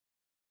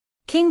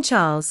King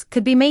Charles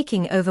could be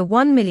making over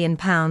 £1 million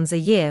a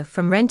year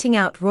from renting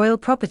out royal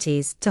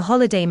properties to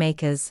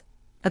holidaymakers,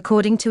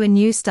 according to a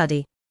new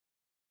study.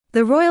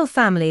 The royal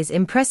family's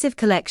impressive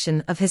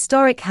collection of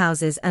historic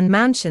houses and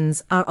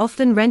mansions are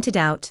often rented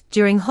out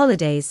during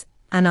holidays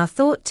and are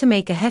thought to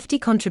make a hefty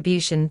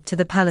contribution to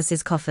the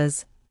palace's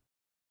coffers.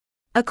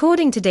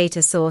 According to data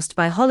sourced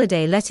by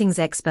holiday lettings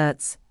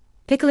experts,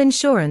 Pikl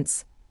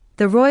Insurance,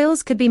 the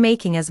royals could be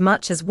making as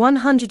much as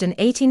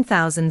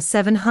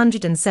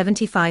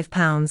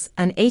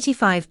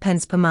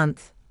 £118,775.85 per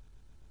month,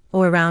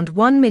 or around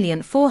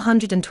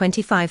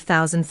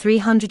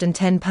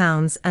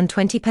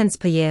 £1,425,310.20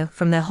 per year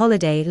from their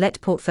holiday let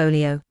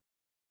portfolio.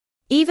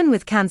 Even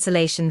with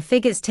cancellation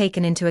figures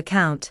taken into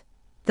account,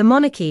 the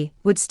monarchy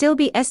would still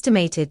be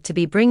estimated to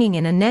be bringing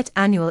in a net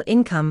annual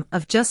income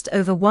of just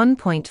over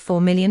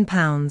 £1.4 million.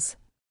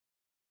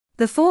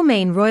 The four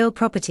main royal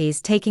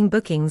properties taking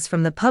bookings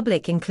from the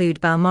public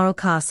include Balmoral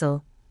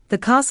Castle, the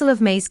Castle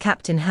of May's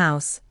Captain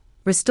House,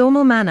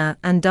 Restormel Manor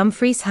and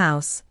Dumfries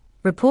House,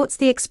 reports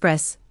the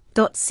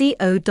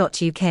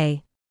Express.co.uk.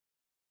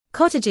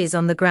 Cottages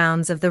on the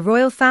grounds of the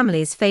royal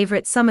family's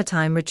favourite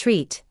summertime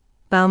retreat,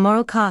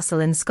 Balmoral Castle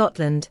in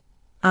Scotland,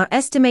 are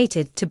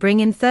estimated to bring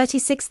in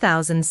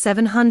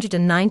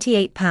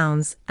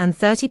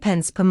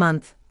 £36,798.30 per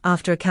month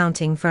after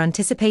accounting for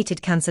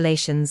anticipated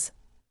cancellations.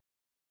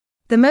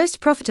 The most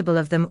profitable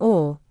of them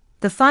all,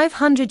 the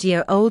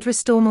 500-year-old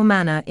Restormel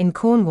Manor in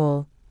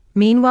Cornwall,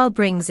 meanwhile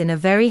brings in a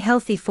very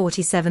healthy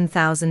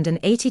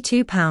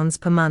 £47,082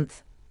 per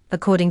month,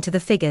 according to the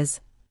figures.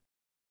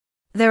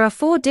 There are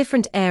 4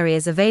 different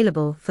areas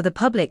available for the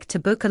public to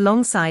book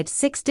alongside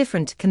 6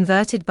 different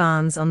converted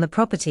barns on the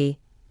property,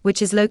 which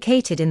is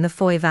located in the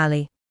Foy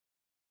Valley.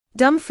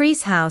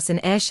 Dumfries House in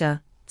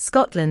Ayrshire,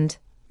 Scotland,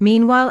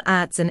 meanwhile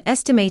adds an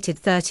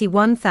estimated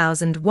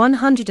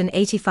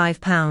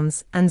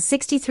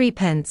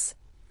 £31,185.63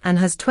 and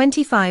has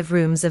 25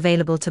 rooms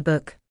available to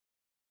book.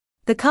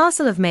 The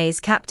Castle of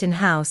May's Captain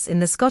House in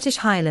the Scottish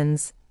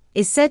Highlands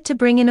is said to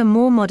bring in a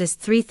more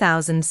modest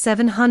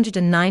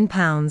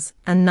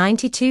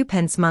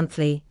 £3,709.92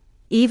 monthly,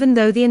 even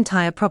though the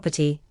entire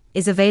property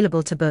is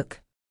available to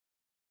book.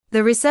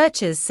 The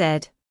researchers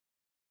said,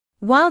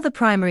 while the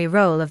primary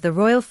role of the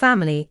royal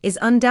family is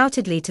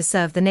undoubtedly to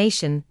serve the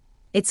nation,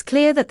 it's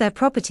clear that their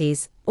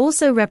properties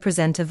also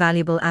represent a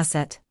valuable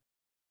asset.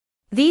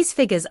 These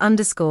figures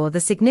underscore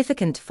the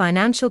significant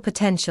financial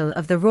potential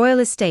of the royal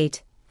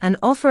estate and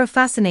offer a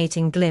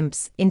fascinating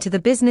glimpse into the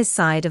business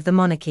side of the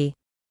monarchy.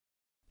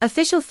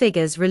 Official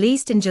figures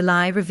released in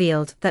July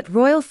revealed that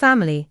royal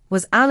family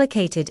was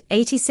allocated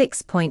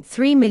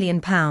 £86.3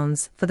 million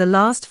for the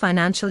last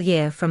financial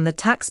year from the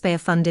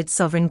taxpayer-funded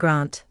sovereign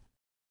grant.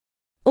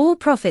 All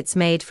profits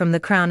made from the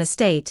Crown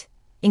estate,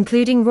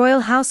 including royal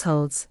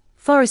households,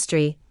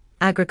 forestry,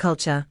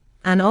 agriculture,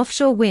 and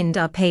offshore wind,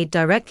 are paid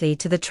directly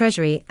to the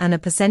Treasury, and a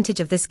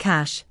percentage of this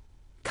cash,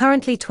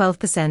 currently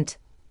 12%,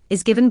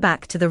 is given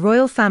back to the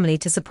royal family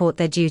to support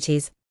their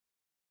duties.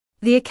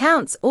 The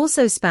accounts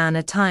also span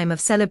a time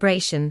of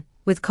celebration,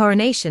 with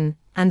coronation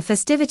and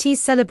festivities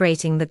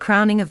celebrating the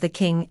crowning of the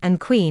King and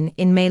Queen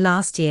in May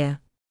last year.